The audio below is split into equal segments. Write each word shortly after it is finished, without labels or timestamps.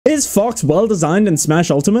Is Fox well designed in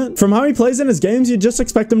Smash Ultimate? From how he plays in his games, you'd just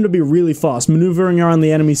expect him to be really fast, maneuvering around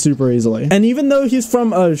the enemy super easily. And even though he's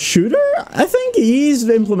from a shooter, I think he's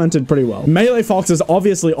implemented pretty well. Melee Fox is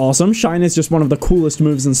obviously awesome. Shine is just one of the coolest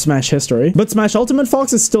moves in Smash history. But Smash Ultimate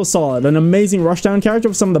Fox is still solid, an amazing rushdown character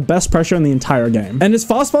with some of the best pressure in the entire game. And his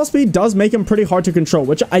fastball speed does make him pretty hard to control,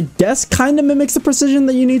 which I guess kind of mimics the precision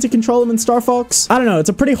that you need to control him in Star Fox. I don't know, it's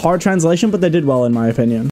a pretty hard translation, but they did well in my opinion.